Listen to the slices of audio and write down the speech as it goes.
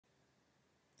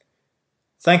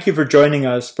Thank you for joining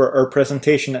us for our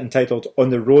presentation entitled On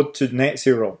the Road to Net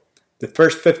Zero. The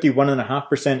first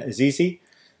 51.5% is easy,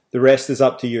 the rest is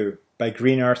up to you, by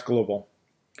Green Earth Global.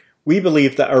 We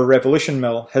believe that our Revolution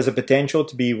Mill has the potential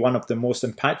to be one of the most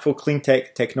impactful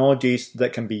cleantech technologies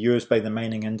that can be used by the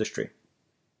mining industry.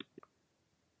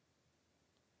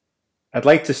 I'd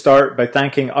like to start by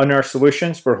thanking Unearth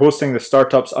Solutions for hosting the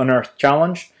Startups Unearth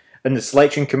Challenge and the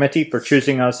selection committee for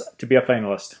choosing us to be a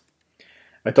finalist.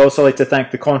 I'd also like to thank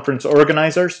the conference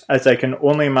organisers, as I can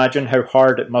only imagine how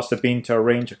hard it must have been to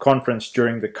arrange a conference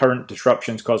during the current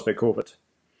disruptions caused by COVID.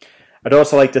 I'd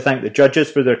also like to thank the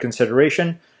judges for their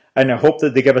consideration, and I hope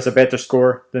that they give us a better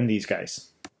score than these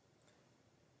guys.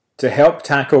 To help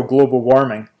tackle global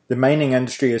warming, the mining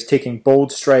industry is taking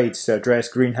bold strides to address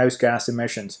greenhouse gas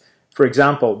emissions. For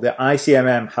example, the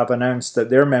ICMM have announced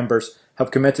that their members have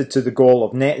committed to the goal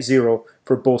of net zero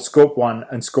for both Scope 1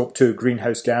 and Scope 2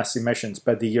 greenhouse gas emissions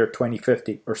by the year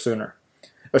 2050 or sooner.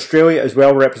 Australia is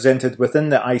well represented within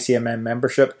the ICMM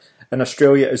membership, and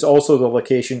Australia is also the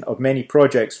location of many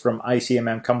projects from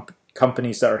ICMM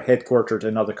companies that are headquartered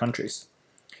in other countries.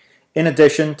 In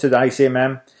addition to the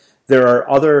ICMM, there are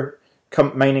other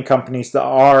mining companies that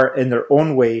are, in their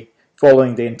own way,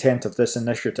 following the intent of this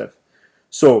initiative.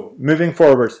 So, moving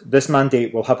forward, this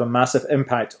mandate will have a massive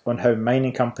impact on how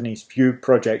mining companies view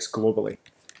projects globally.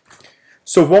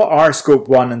 So what are Scope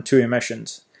 1 and 2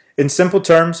 emissions? In simple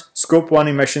terms, Scope 1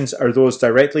 emissions are those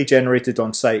directly generated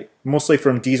on site, mostly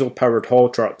from diesel-powered haul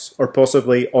trucks, or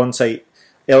possibly on-site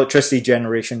electricity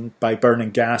generation by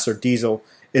burning gas or diesel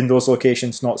in those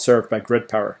locations not served by grid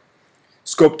power.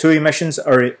 Scope 2 emissions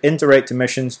are indirect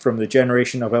emissions from the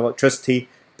generation of electricity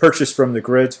purchased from the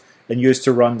grid and used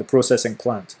to run the processing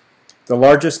plant. The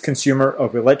largest consumer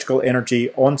of electrical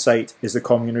energy on site is the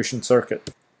comminution circuit.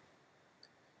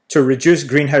 To reduce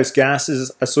greenhouse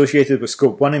gases associated with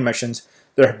Scope 1 emissions,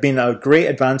 there have been great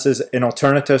advances in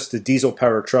alternatives to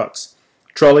diesel-powered trucks.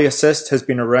 Trolley assist has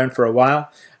been around for a while,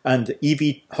 and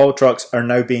EV haul trucks are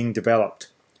now being developed.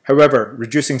 However,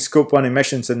 reducing Scope 1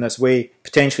 emissions in this way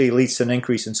potentially leads to an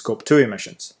increase in Scope 2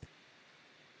 emissions.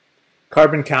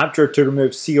 Carbon capture to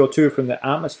remove CO2 from the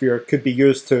atmosphere could be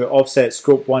used to offset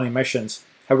Scope 1 emissions.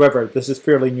 However, this is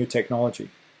fairly new technology.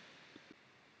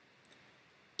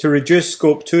 To reduce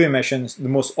Scope 2 emissions, the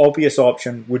most obvious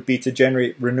option would be to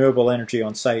generate renewable energy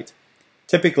on site.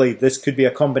 Typically, this could be a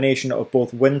combination of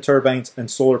both wind turbines and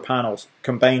solar panels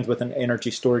combined with an energy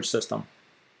storage system.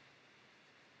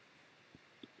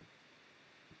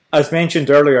 As mentioned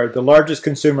earlier, the largest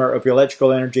consumer of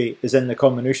electrical energy is in the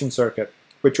comminution circuit,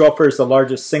 which offers the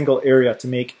largest single area to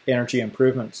make energy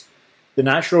improvements. The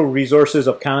Natural Resources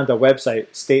of Canada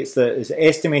website states that it is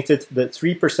estimated that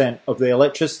 3% of the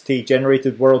electricity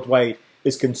generated worldwide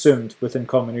is consumed within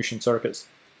comminution circuits.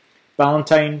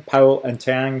 Valentine, Powell and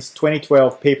Tang's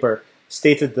 2012 paper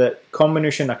stated that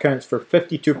comminution accounts for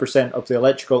 52% of the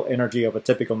electrical energy of a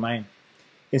typical mine.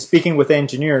 In speaking with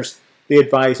engineers, they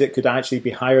advise it could actually be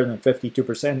higher than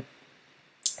 52%,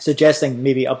 suggesting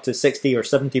maybe up to 60 or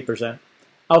 70%.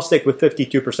 I'll stick with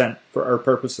 52% for our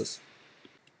purposes.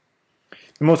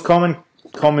 The most common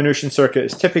comminution circuit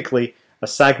is typically a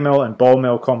SAG mill and ball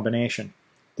mill combination.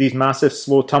 These massive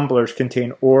slow tumblers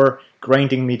contain ore,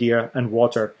 grinding media and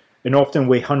water and often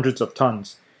weigh hundreds of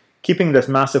tons. Keeping this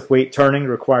massive weight turning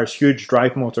requires huge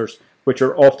drive motors, which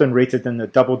are often rated in the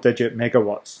double-digit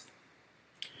megawatts.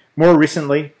 More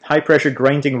recently, high-pressure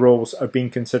grinding rolls are being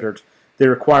considered. They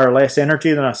require less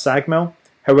energy than a SAG mill.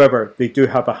 However, they do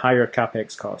have a higher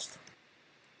capex cost.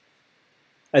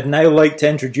 I'd now like to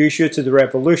introduce you to the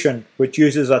Revolution, which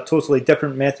uses a totally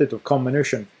different method of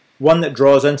comminution, one that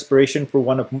draws inspiration from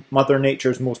one of Mother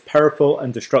Nature's most powerful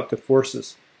and destructive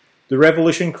forces. The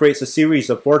Revolution creates a series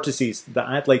of vortices that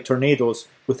act like tornadoes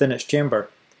within its chamber.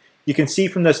 You can see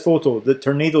from this photo that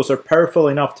tornadoes are powerful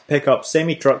enough to pick up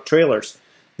semi-truck trailers.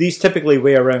 These typically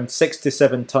weigh around 6 to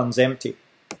 7 tons empty.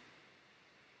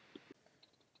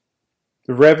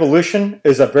 The Revolution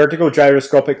is a vertical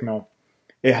gyroscopic mill.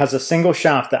 It has a single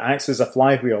shaft that acts as a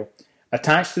flywheel.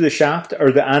 Attached to the shaft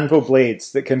are the anvil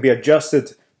blades that can be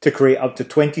adjusted to create up to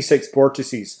 26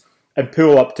 vortices and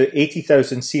pull up to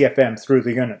 80,000 CFM through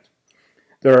the unit.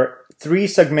 There are 3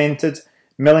 segmented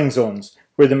milling zones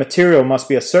where the material must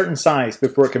be a certain size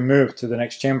before it can move to the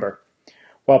next chamber.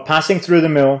 While passing through the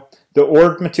mill, the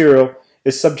ored material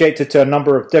is subjected to a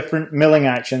number of different milling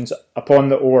actions upon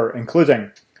the ore,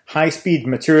 including high-speed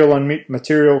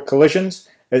material-on-material collisions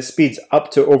at speeds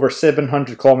up to over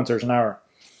 700 km an hour.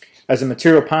 As the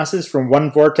material passes from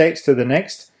one vortex to the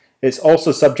next, it's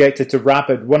also subjected to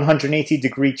rapid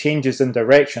 180-degree changes in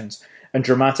directions and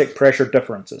dramatic pressure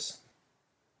differences.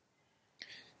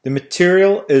 The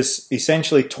material is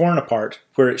essentially torn apart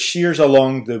where it shears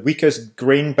along the weakest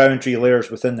grain boundary layers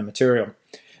within the material.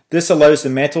 This allows the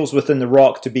metals within the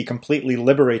rock to be completely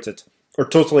liberated or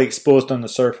totally exposed on the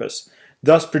surface,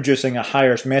 thus producing a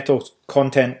higher metal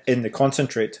content in the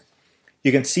concentrate.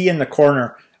 You can see in the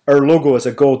corner our logo is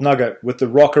a gold nugget with the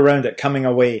rock around it coming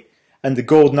away and the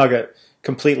gold nugget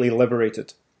completely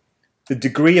liberated. The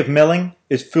degree of milling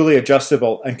is fully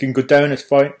adjustable and can go down as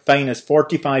fine as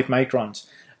 45 microns,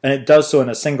 and it does so in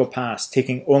a single pass,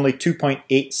 taking only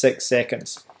 2.86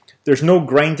 seconds. There's no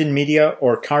grinding media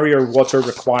or carrier water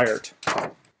required.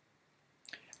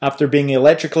 After being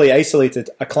electrically isolated,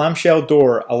 a clamshell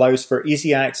door allows for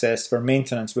easy access for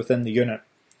maintenance within the unit.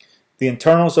 The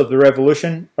internals of the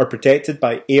Revolution are protected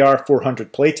by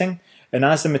AR400 plating, and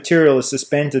as the material is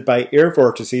suspended by air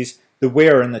vortices, the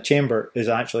wear in the chamber is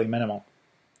actually minimal.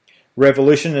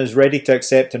 Revolution is ready to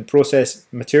accept and process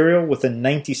material within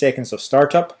 90 seconds of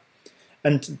startup,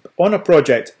 and on a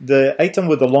project, the item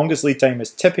with the longest lead time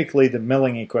is typically the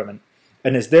milling equipment,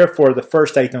 and is therefore the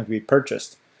first item to be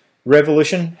purchased.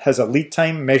 Revolution has a lead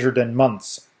time measured in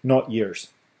months, not years.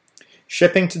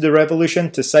 Shipping to the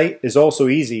Revolution to site is also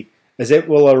easy, as it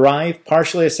will arrive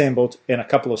partially assembled in a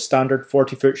couple of standard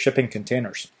 40-foot shipping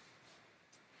containers.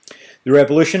 The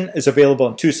Revolution is available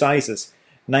in two sizes,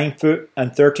 9-foot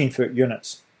and 13-foot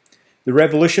units. The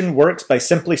Revolution works by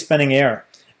simply spinning air,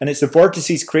 and it's the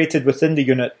vortices created within the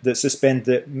unit that suspend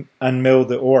and mill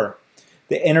the ore.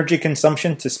 The energy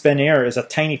consumption to spin air is a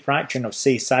tiny fraction of,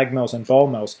 say, SAG mills and ball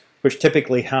mills, which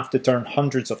typically have to turn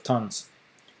hundreds of tons.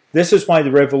 This is why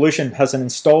the Revolution has an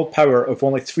installed power of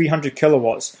only 300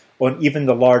 kilowatts on even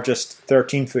the largest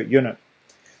 13-foot unit.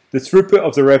 The throughput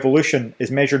of the Revolution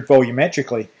is measured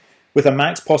volumetrically, with a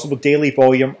max possible daily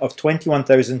volume of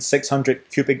 21,600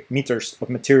 cubic meters of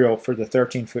material for the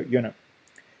 13-foot unit.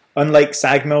 Unlike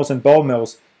SAG mills and ball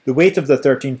mills, the weight of the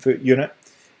 13-foot unit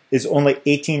is only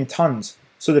 18 tons,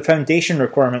 so the foundation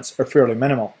requirements are fairly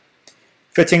minimal.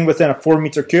 Fitting within a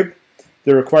 4-meter cube,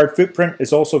 the required footprint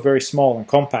is also very small and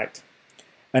compact.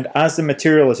 And as the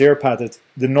material is air padded,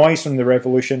 the noise from the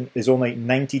Revolution is only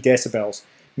 90 decibels,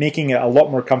 making it a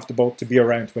lot more comfortable to be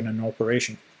around when in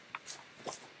operation.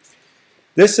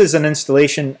 This is an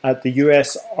installation at the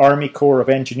US Army Corps of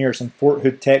Engineers in Fort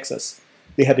Hood, Texas.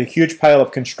 They had a huge pile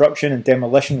of construction and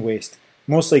demolition waste,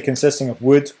 mostly consisting of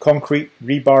wood, concrete,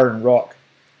 rebar and rock.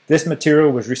 This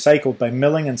material was recycled by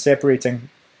milling and separating,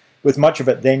 with much of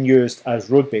it then used as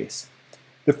road base.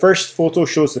 The first photo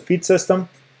shows the feed system,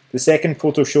 the second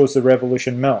photo shows the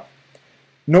Revolution mill.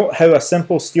 Note how a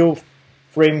simple steel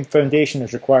frame foundation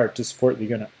is required to support the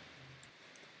unit.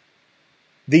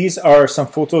 These are some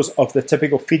photos of the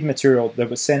typical feed material that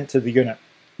was sent to the unit.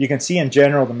 You can see in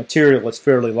general the material is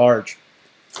fairly large.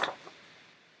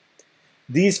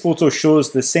 These photos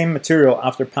shows the same material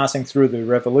after passing through the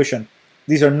Revolution.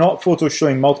 These are not photos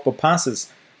showing multiple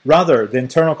passes. Rather, the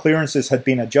internal clearances had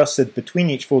been adjusted between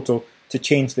each photo to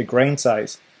change the grind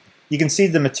size. You can see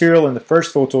the material in the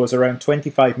first photo is around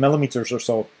 25 millimeters or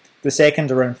so, the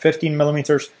second around 15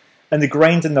 millimeters, and the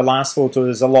grind in the last photo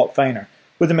is a lot finer,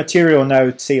 with the material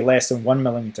now, say, less than 1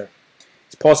 millimeter.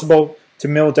 It's possible to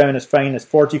mill down as fine as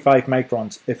 45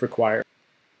 microns if required.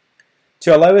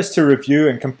 To allow us to review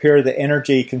and compare the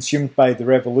energy consumed by the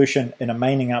Revolution in a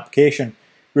mining application,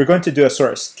 we're going to do a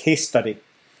sort of case study.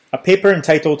 A paper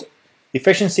entitled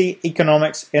Efficiency,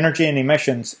 Economics, Energy and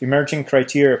Emissions, Emerging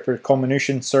Criteria for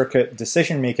Comminution Circuit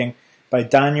Decision Making by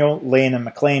Daniel, Lane and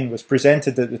McLean was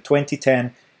presented at the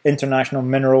 2010 International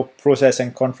Mineral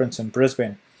Processing Conference in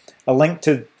Brisbane. A link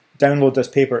to download this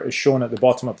paper is shown at the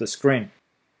bottom of the screen.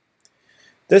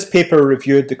 This paper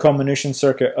reviewed the comminution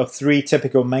circuit of 3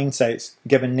 typical mine sites,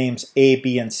 given names A,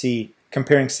 B and C,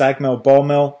 comparing SAG mill ball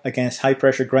mill against high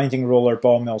pressure grinding roller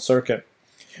ball mill circuit.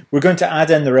 We're going to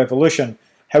add in the Revolution,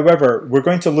 however we're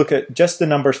going to look at just the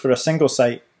numbers for a single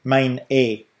site, mine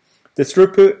A. The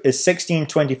throughput is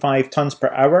 1625 tons per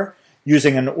hour,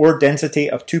 using an ore density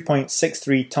of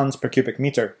 2.63 tons per cubic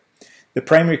meter. The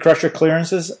primary crusher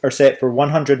clearances are set for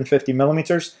 150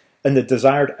 millimeters, and the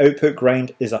desired output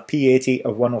grind is a P80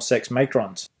 of 106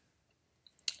 microns.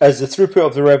 As the throughput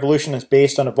of the Revolution is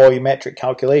based on a volumetric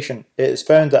calculation, it is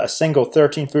found that a single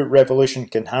 13-foot Revolution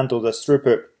can handle this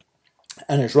throughput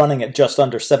and is running at just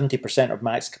under 70% of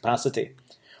max capacity.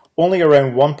 Only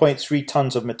around 1.3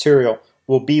 tons of material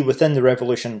will be within the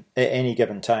Revolution at any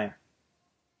given time.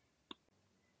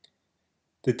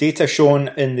 The data shown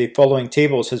in the following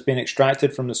tables has been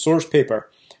extracted from the source paper.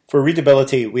 For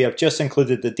readability, we have just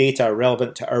included the data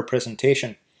relevant to our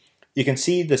presentation. You can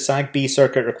see the SAG-B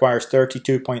circuit requires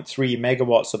 32.3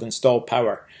 megawatts of installed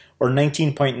power, or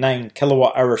 19.9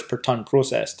 kilowatt hours per tonne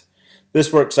processed.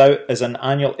 This works out as an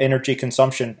annual energy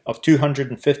consumption of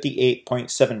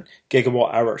 258.7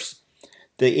 gigawatt hours.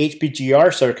 The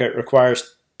HPGR circuit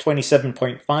requires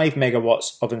 27.5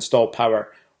 megawatts of installed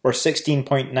power, or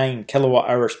 16.9 kilowatt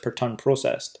hours per tonne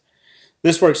processed.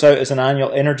 This works out as an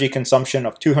annual energy consumption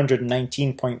of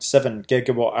 219.7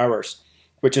 gigawatt hours,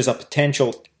 which is a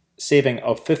potential saving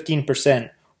of 15%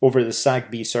 over the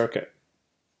SAG-B circuit.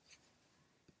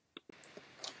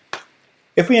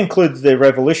 If we include the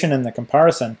revolution in the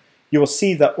comparison, you will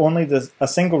see that only a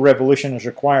single revolution is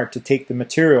required to take the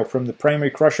material from the primary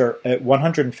crusher at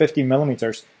 150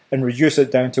 millimeters and reduce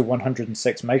it down to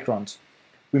 106 microns.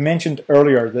 We mentioned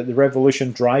earlier that the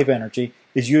revolution drive energy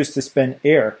is used to spin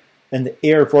air, and the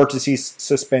air vortices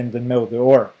suspend and mill the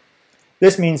ore.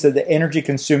 This means that the energy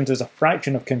consumed is a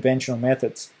fraction of conventional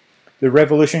methods. The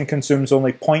revolution consumes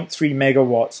only 0.3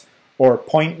 megawatts, or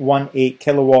 0.18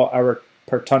 kilowatt hour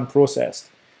per tonne processed,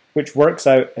 which works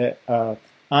out at an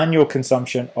annual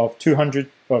consumption of 2.34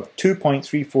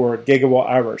 gigawatt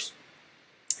hours.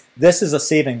 This is a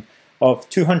saving of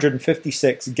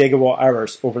 256 gigawatt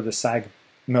hours over the SAG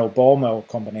mill ball mill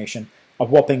combination, a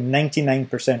whopping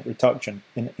 99% reduction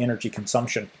in energy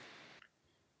consumption.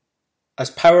 As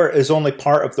power is only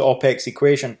part of the OPEX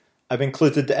equation, I've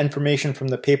included the information from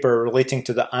the paper relating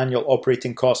to the annual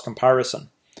operating cost comparison.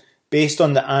 Based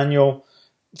on the annual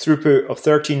throughput of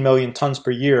 13 million tonnes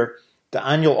per year, the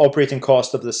annual operating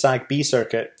cost of the SAG-B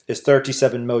circuit is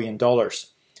 $37 million.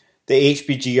 The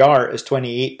HPGR is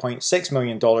 $28.6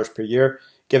 million per year,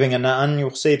 giving an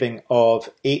annual saving of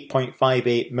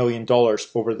 $8.58 million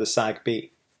over the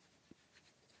SAG-B.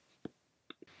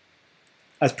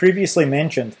 As previously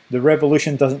mentioned, the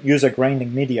revolution doesn't use a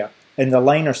grinding media, and the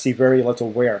liners see very little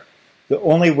wear. The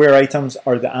only wear items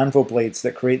are the anvil blades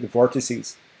that create the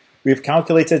vortices. We have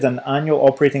calculated an annual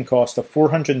operating cost of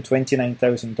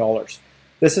 $429,000.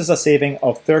 This is a saving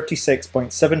of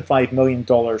 $36.75 million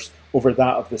over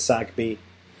that of the SAG-B.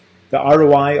 The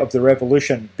ROI of the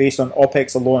revolution based on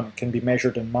OPEX alone can be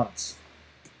measured in months.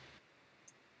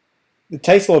 The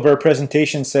title of our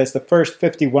presentation says the first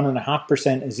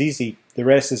 51.5% is easy, the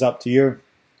rest is up to you.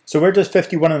 So where does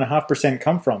 51.5%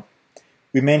 come from?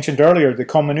 We mentioned earlier the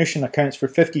comminution accounts for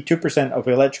 52% of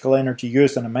electrical energy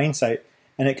used on a mine site,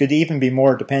 and it could even be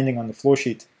more depending on the flow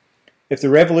sheet. If the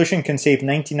revolution can save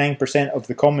 99% of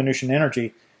the comminution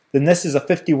energy, then this is a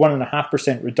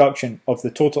 51.5% reduction of the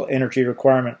total energy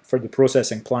requirement for the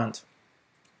processing plant.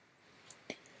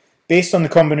 Based on the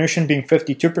comminution being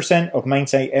 52% of mine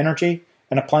site energy,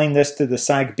 and applying this to the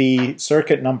SAG-B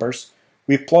circuit numbers,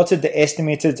 we've plotted the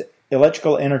estimated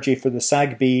electrical energy for the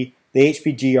SAG-B, the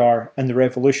HPGR, and the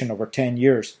revolution over 10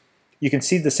 years. You can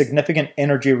see the significant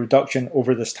energy reduction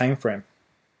over this time frame.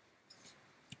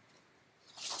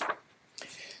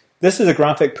 This is a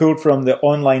graphic pulled from the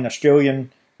online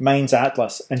Australian Mines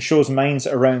Atlas and shows mines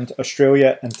around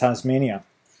Australia and Tasmania.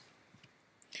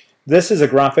 This is a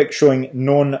graphic showing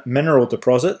known mineral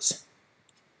deposits,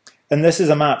 and this is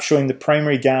a map showing the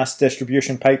primary gas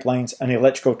distribution pipelines and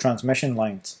electrical transmission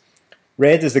lines.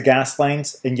 Red is the gas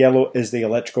lines and yellow is the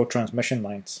electrical transmission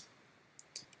lines.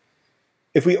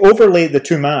 If we overlay the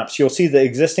two maps, you'll see the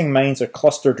existing mines are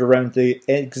clustered around the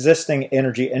existing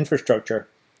energy infrastructure.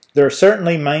 There are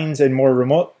certainly mines in more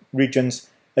remote regions,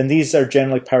 and these are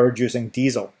generally powered using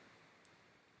diesel.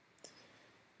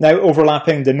 Now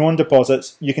overlapping the known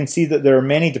deposits, you can see that there are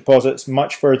many deposits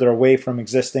much further away from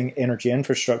existing energy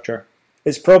infrastructure.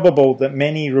 It's probable that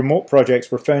many remote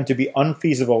projects were found to be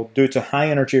unfeasible due to high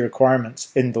energy requirements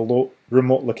in the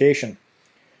remote location.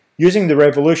 Using the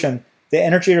revolution, the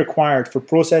energy required for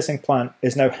processing plant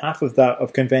is now half of that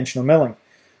of conventional milling.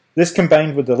 This,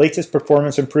 combined with the latest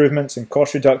performance improvements and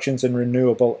cost reductions in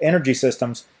renewable energy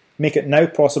systems, make it now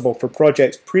possible for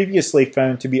projects previously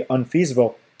found to be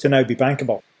unfeasible to now be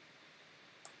bankable.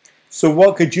 So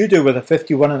what could you do with a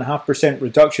 51.5%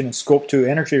 reduction in Scope 2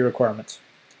 energy requirements?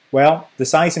 Well, the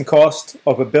size and cost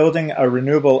of building a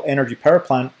renewable energy power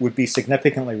plant would be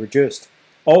significantly reduced.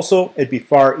 Also, it'd be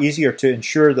far easier to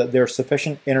ensure that there's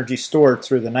sufficient energy stored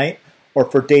through the night or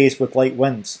for days with light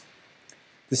winds.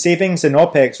 The savings in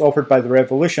OPEX offered by the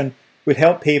revolution would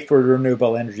help pay for a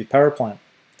renewable energy power plant.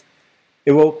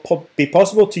 It will be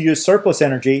possible to use surplus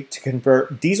energy to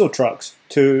convert diesel trucks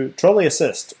to trolley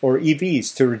assist or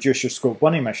EVs to reduce your Scope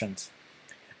 1 emissions.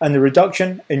 And the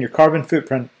reduction in your carbon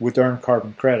footprint would earn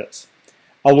carbon credits.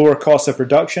 A lower cost of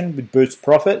production would boost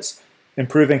profits,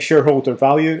 improving shareholder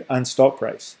value and stock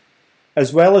price.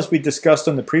 As well as we discussed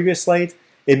on the previous slide,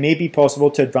 it may be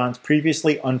possible to advance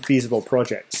previously unfeasible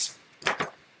projects.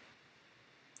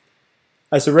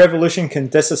 As the Revolution can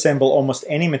disassemble almost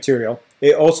any material,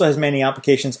 it also has many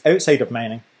applications outside of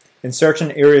mining. In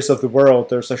certain areas of the world,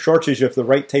 there's a shortage of the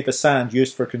right type of sand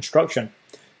used for construction.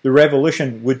 The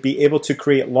Revolution would be able to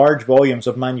create large volumes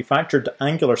of manufactured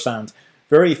angular sand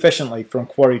very efficiently from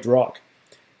quarried rock.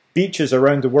 Beaches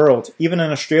around the world, even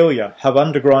in Australia, have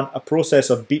undergone a process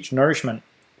of beach nourishment,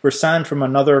 where sand from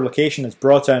another location is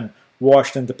brought in,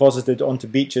 washed and deposited onto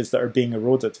beaches that are being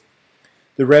eroded.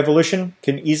 The Revolution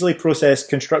can easily process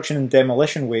construction and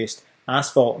demolition waste,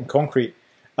 asphalt and concrete,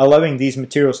 allowing these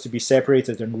materials to be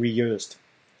separated and reused.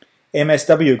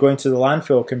 MSW going to the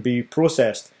landfill can be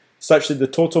processed such that the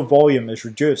total volume is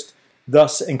reduced,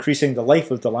 thus increasing the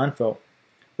life of the landfill.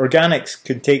 Organics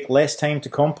can take less time to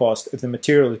compost if the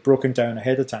material is broken down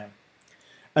ahead of time.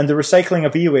 And the recycling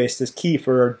of e-waste is key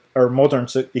for our modern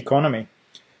economy.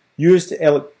 Used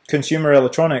consumer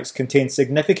electronics contain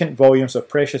significant volumes of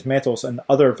precious metals and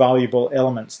other valuable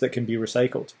elements that can be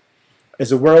recycled.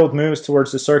 As the world moves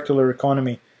towards the circular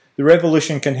economy, the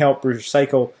Revolution can help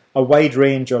recycle a wide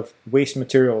range of waste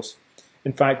materials.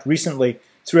 In fact, recently,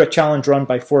 through a challenge run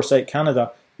by Foresight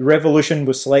Canada, the Revolution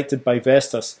was selected by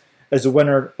Vestas as the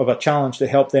winner of a challenge to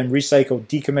help them recycle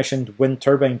decommissioned wind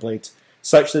turbine blades,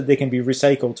 such that they can be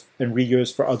recycled and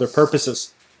reused for other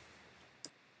purposes.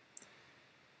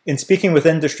 In speaking with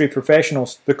industry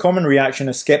professionals, the common reaction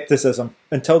is skepticism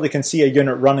until they can see a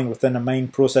unit running within a mine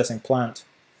processing plant.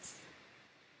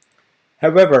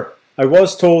 However, I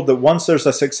was told that once there's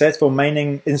a successful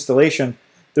mining installation,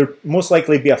 there'll most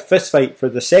likely be a fistfight for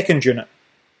the second unit.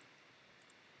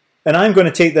 And I'm going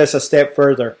to take this a step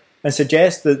further and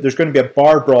suggest that there's going to be a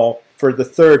bar brawl for the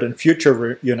third and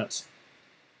future units.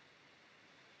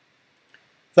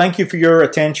 Thank you for your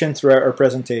attention throughout our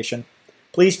presentation.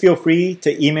 Please feel free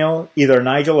to email either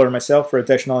Nigel or myself for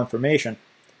additional information.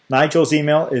 Nigel's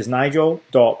email is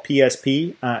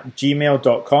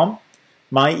nigel.psp@gmail.com.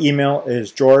 My email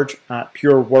is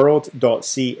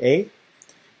george@pureworld.ca.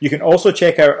 You can also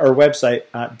check out our website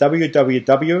at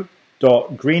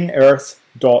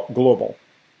www.greenearth.global.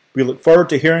 We look forward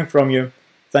to hearing from you.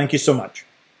 Thank you so much.